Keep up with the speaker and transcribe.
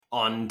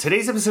On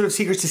today's episode of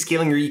Secrets to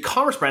Scaling Your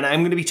E-commerce Brand,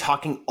 I'm going to be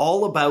talking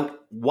all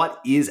about what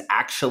is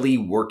actually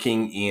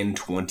working in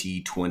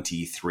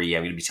 2023.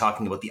 I'm going to be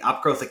talking about the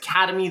Upgrowth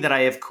Academy that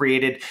I have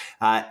created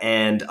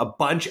and a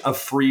bunch of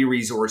free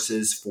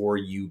resources for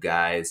you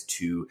guys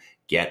to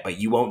get, but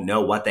you won't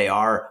know what they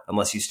are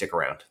unless you stick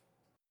around.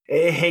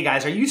 Hey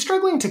guys, are you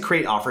struggling to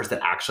create offers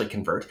that actually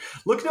convert?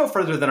 Look no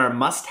further than our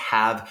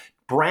must-have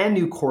brand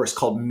new course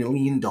called $1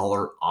 Million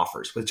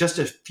Offers. With just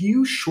a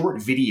few short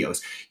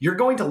videos, you're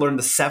going to learn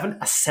the 7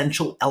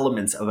 essential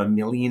elements of $1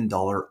 million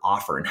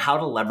offer and how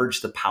to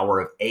leverage the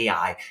power of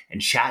AI and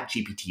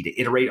ChatGPT to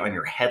iterate on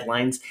your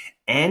headlines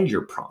and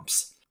your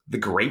prompts. The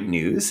great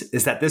news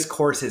is that this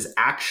course is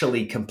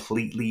actually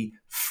completely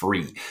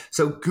free.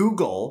 So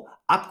Google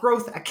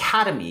Upgrowth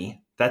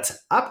Academy,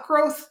 that's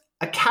Upgrowth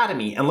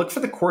Academy, and look for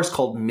the course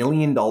called $1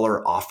 Million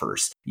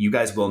Offers. You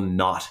guys will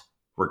not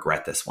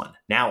regret this one.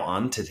 Now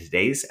on to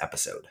today's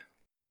episode.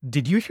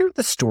 Did you hear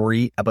the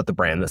story about the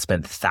brand that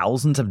spent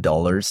thousands of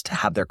dollars to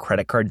have their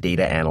credit card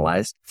data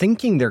analyzed,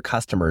 thinking their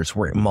customers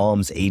were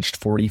moms aged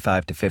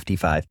 45 to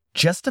 55,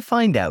 just to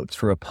find out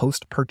through a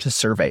post-purchase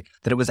survey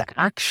that it was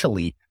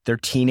actually their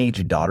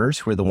teenage daughters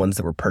who were the ones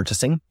that were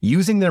purchasing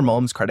using their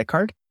mom's credit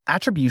card?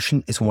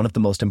 Attribution is one of the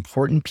most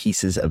important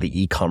pieces of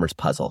the e-commerce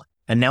puzzle.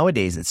 And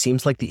nowadays, it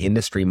seems like the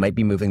industry might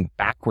be moving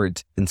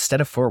backwards instead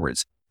of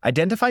forwards.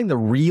 Identifying the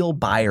real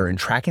buyer and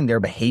tracking their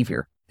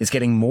behavior is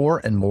getting more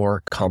and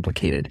more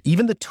complicated.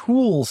 Even the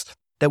tools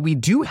that we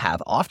do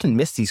have often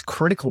miss these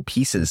critical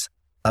pieces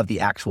of the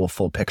actual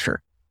full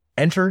picture.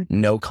 Enter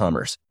No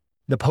Commerce,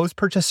 the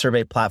post-purchase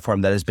survey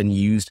platform that has been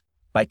used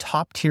by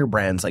top-tier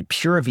brands like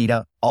Pura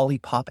Vida,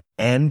 Olipop,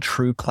 and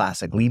True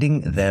Classic, leading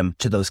them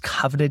to those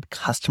coveted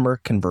customer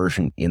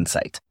conversion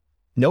insights.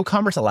 No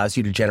Commerce allows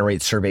you to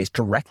generate surveys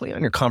directly on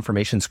your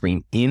confirmation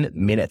screen in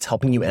minutes,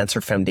 helping you answer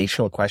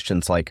foundational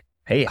questions like,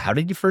 hey, how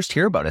did you first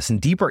hear about us?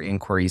 And deeper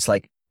inquiries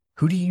like,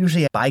 who do you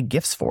usually buy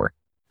gifts for?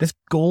 This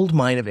gold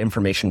mine of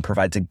information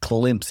provides a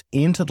glimpse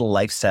into the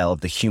lifestyle of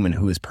the human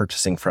who is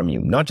purchasing from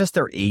you, not just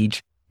their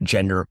age,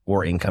 gender,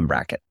 or income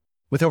bracket.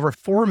 With over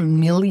 4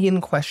 million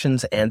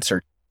questions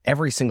answered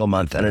every single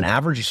month and an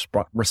average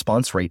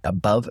response rate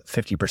above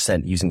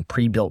 50% using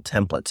pre-built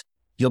templates,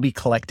 you'll be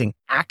collecting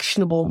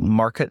actionable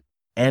market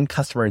and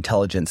customer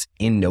intelligence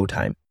in no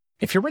time.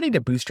 If you're ready to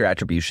boost your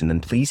attribution,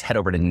 then please head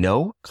over to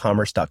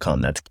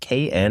knowcommerce.com. That's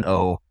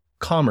KNO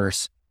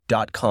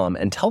commerce.com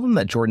and tell them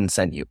that Jordan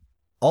sent you.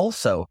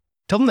 Also,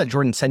 tell them that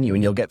Jordan sent you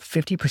and you'll get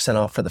 50%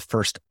 off for the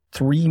first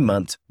 3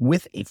 months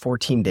with a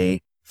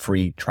 14-day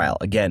free trial.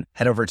 Again,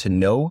 head over to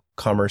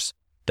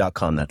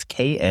knowcommerce.com. That's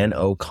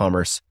KNO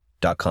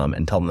commerce.com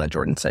and tell them that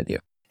Jordan sent you.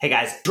 Hey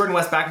guys, Jordan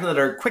West back with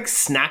another quick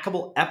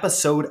snackable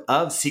episode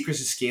of Secrets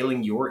to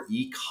Scaling Your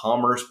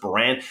E-commerce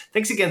Brand.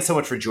 Thanks again so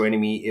much for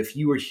joining me. If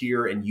you are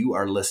here and you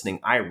are listening,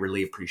 I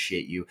really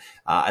appreciate you.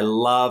 I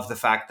love the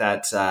fact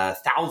that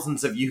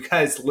thousands of you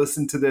guys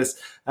listen to this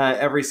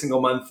every single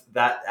month.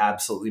 That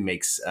absolutely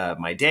makes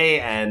my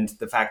day. And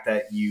the fact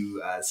that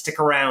you stick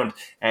around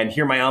and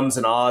hear my ums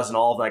and ahs and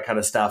all of that kind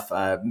of stuff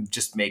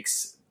just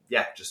makes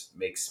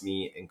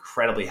me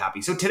incredibly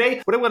happy. So today,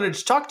 what I wanted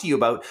to talk to you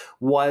about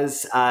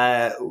was,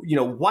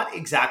 what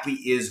exactly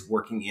is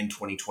working in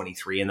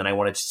 2023. And then I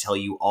wanted to tell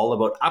you all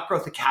about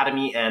Upgrowth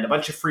Academy and a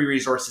bunch of free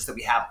resources that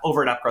we have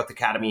over at Upgrowth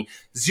Academy.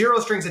 0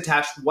 strings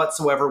attached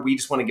whatsoever. We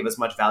just want to give as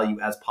much value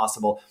as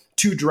possible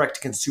to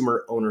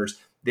direct-to-consumer owners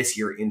this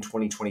year in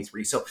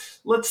 2023. So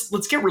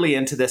let's get really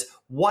into this.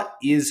 What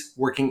is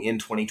working in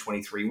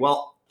 2023?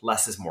 Well,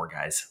 less is more,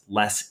 guys.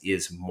 Less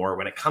is more.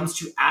 When it comes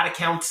to ad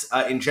accounts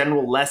in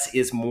general, less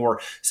is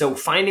more. So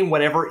finding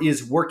whatever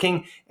is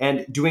working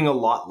and doing a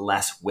lot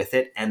less with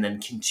it, and then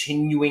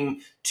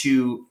continuing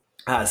to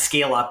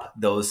scale up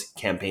those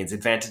campaigns.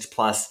 Advantage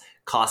Plus,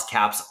 cost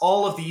caps,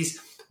 all of these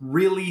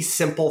really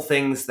simple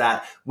things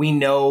that we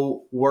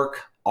know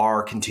work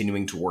are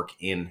continuing to work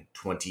in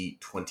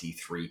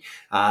 2023.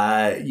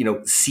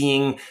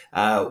 Seeing,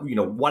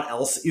 what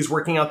else is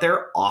working out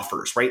there?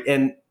 Offers, right?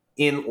 And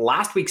in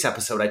last week's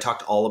episode, I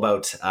talked all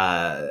about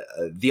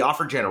the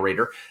offer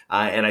generator,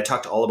 and I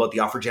talked all about the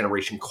offer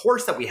generation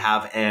course that we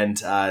have.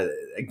 And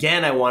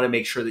again, I want to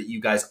make sure that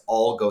you guys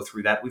all go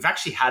through that. We've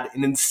actually had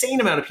an insane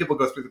amount of people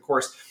go through the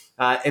course.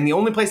 And the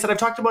only place that I've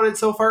talked about it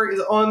so far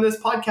is on this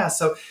podcast.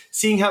 So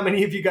seeing how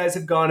many of you guys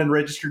have gone and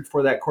registered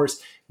for that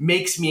course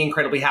makes me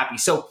incredibly happy.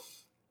 So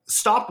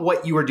stop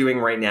what you are doing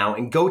right now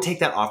and go take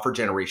that offer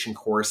generation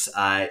course.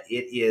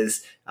 It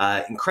is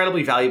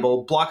incredibly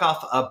valuable. Block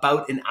off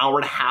about an hour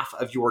and a half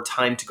of your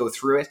time to go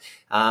through it.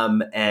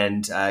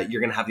 And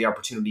you're going to have the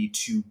opportunity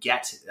to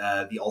get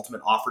the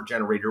ultimate offer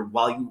generator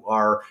while you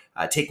are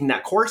taking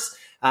that course.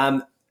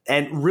 And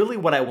really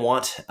what I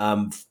want,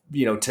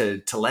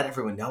 to let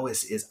everyone know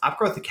is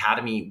Upgrowth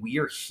Academy, we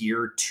are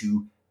here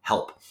to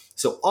help.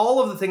 So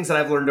all of the things that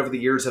I've learned over the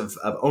years of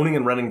owning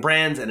and running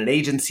brands and an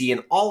agency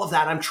and all of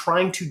that, I'm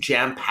trying to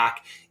jam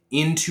pack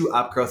into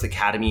Upgrowth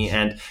Academy.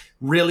 And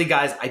really,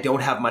 guys, I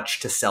don't have much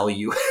to sell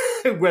you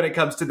when it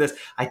comes to this.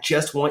 I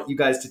just want you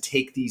guys to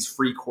take these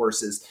free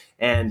courses.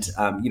 And,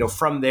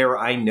 from there,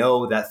 I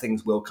know that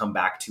things will come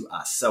back to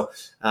us. So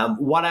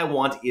what I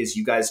want is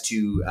you guys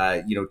to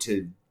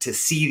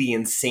see the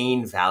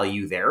insane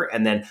value there,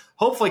 and then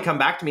hopefully come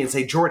back to me and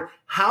say, Jordan,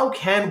 how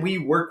can we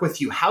work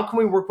with you? How can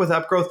we work with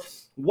Upgrowth?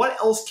 What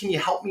else can you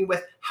help me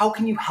with? How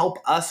can you help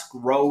us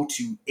grow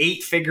to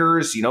 8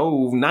 figures,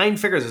 9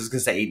 figures? I was going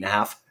to say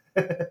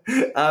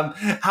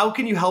 8.5. How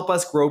can you help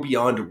us grow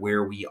beyond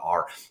where we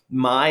are?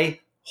 My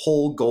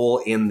whole goal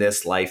in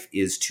this life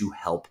is to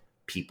help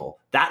people.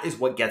 That is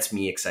what gets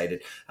me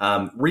excited.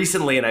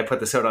 Recently, and I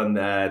put this out on,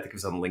 I think it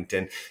was on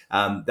LinkedIn,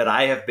 that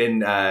I have been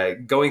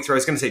going through, I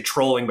was going to say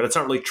trolling, but it's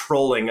not really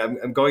trolling.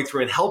 I'm going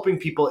through and helping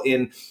people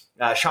in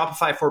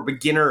Shopify for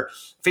Beginner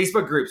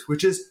Facebook groups,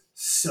 which is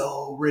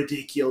so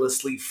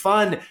ridiculously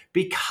fun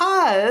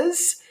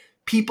because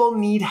people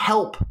need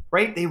help,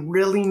 right? They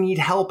really need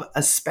help,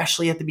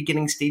 especially at the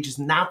beginning stages.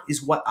 And that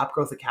is what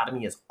Upgrowth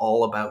Academy is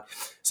all about.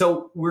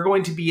 So we're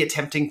going to be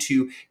attempting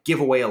to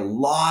give away a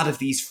lot of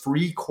these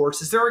free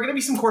courses. There are going to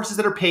be some courses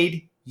that are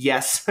paid.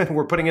 Yes,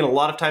 we're putting in a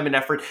lot of time and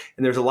effort,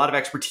 and there's a lot of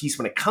expertise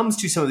when it comes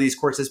to some of these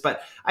courses,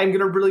 but I'm going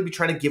to really be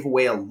trying to give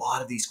away a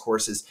lot of these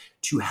courses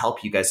to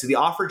help you guys. So the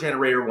offer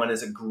generator one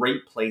is a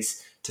great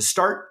place to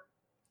start.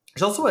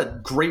 There's also a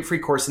great free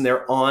course in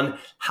there on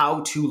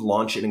how to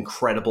launch an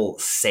incredible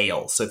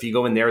sale. So if you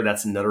go in there,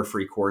 that's another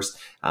free course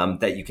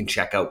that you can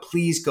check out.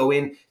 Please go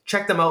in,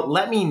 check them out.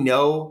 Let me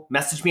know,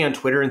 message me on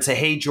Twitter and say,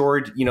 hey,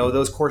 Jord,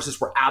 those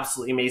courses were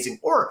absolutely amazing.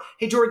 Or,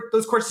 hey, Jord,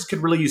 those courses could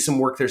really use some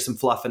work. There's some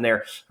fluff in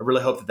there. I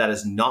really hope that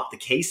is not the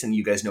case. And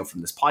you guys know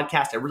from this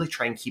podcast, I really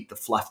try and keep the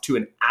fluff to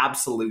an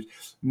absolute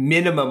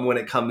minimum when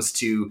it comes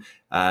to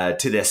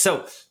this.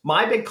 So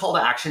my big call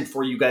to action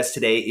for you guys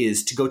today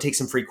is to go take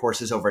some free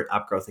courses over at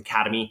Upgrowth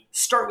Academy.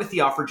 Start with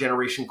the offer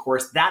generation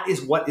course. That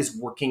is what is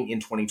working in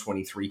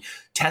 2023.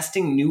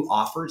 Testing new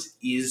offers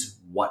is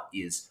what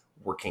is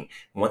working.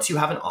 Once you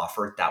have an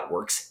offer that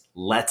works,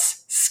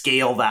 let's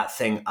scale that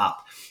thing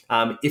up.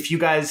 If you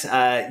guys,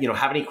 have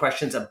any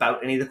questions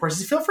about any of the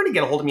courses, feel free to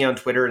get a hold of me on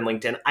Twitter and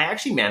LinkedIn. I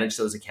actually manage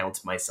those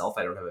accounts myself.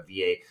 I don't have a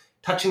VA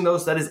touching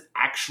those. That is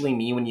actually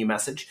me when you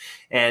message.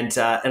 And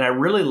I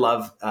really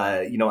love,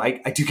 I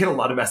do get a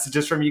lot of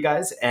messages from you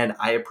guys and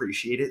I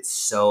appreciate it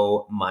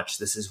so much.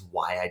 This is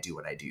why I do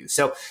what I do.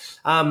 So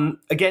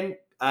again,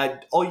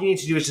 all you need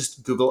to do is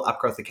just Google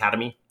Upgrowth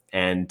Academy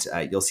and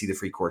you'll see the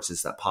free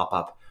courses that pop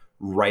up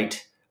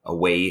right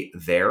away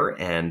there.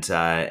 And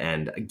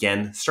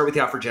again, start with the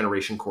offer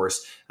generation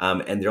course.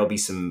 And there'll be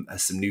some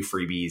new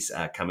freebies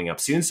coming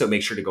up soon. So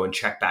make sure to go and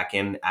check back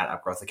in at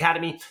Upgrowth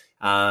Academy.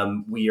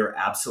 We are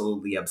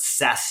absolutely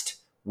obsessed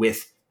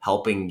with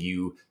helping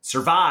you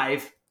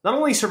survive, not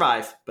only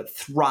survive, but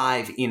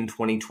thrive in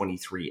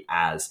 2023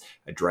 as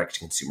a direct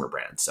consumer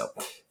brand. So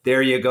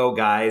there you go,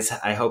 guys.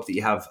 I hope that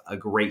you have a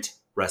great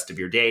rest of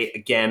your day.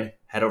 Again,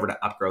 head over to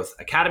Upgrowth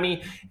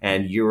Academy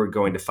and you're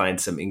going to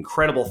find some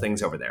incredible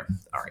things over there.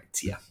 All right,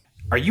 see ya.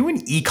 Are you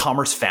an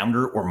e-commerce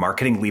founder or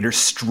marketing leader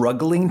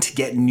struggling to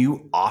get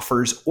new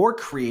offers or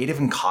creative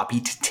and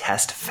copy to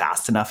test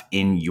fast enough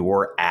in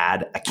your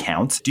ad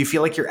accounts? Do you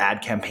feel like your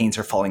ad campaigns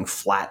are falling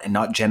flat and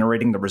not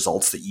generating the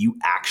results that you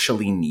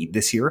actually need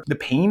this year? The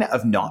pain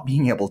of not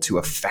being able to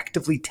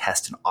effectively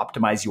test and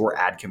optimize your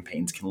ad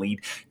campaigns can lead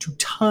to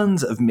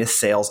tons of missed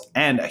sales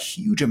and a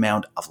huge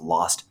amount of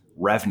lost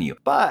revenue.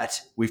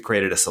 But we've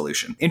created a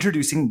solution.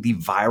 Introducing the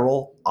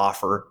Viral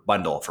Offer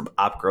Bundle from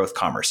Upgrowth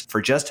Commerce.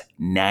 For just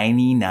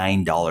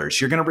 $99,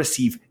 you're going to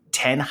receive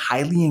 10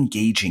 highly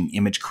engaging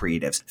image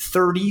creatives,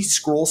 30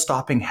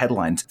 scroll-stopping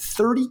headlines,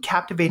 30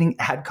 captivating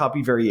ad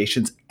copy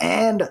variations,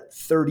 and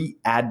 30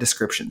 ad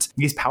descriptions.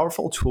 These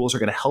powerful tools are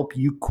going to help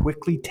you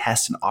quickly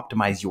test and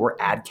optimize your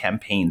ad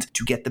campaigns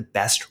to get the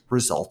best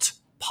results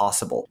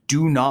possible.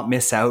 Do not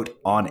miss out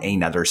on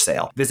another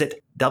sale.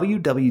 Visit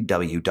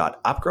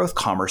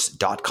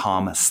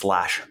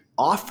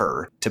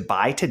www.upgrowthcommerce.com/offer to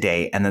buy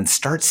today and then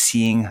start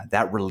seeing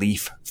that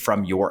relief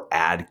from your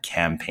ad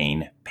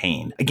campaign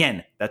pain.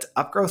 Again, that's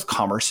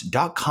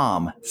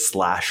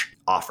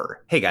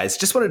upgrowthcommerce.com/offer. Hey guys,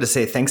 just wanted to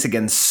say thanks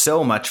again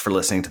so much for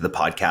listening to the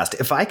podcast.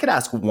 If I could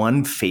ask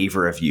one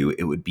favor of you,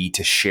 it would be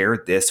to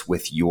share this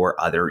with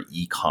your other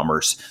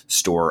e-commerce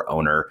store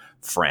owner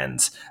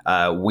friends.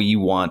 We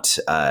want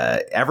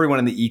everyone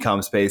in the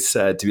e-com space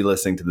to be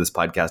listening to this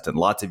podcast, and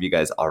lots of you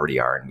guys already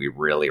are, and we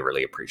really,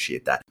 really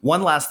appreciate that.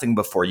 One last thing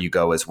before you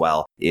go as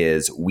well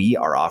is we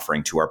are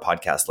offering to our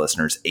podcast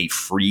listeners a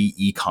free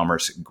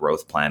e-commerce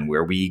growth plan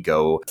where we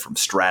go from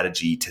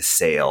strategy to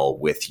sale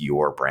with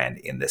your brand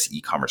in this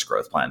e-commerce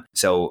growth plan.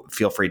 So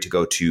feel free to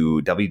go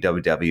to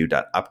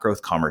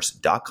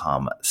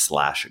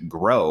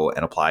www.upgrowthcommerce.com/grow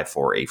and apply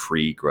for a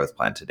free growth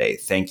plan today.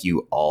 Thank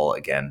you all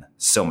again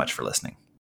so much for listening.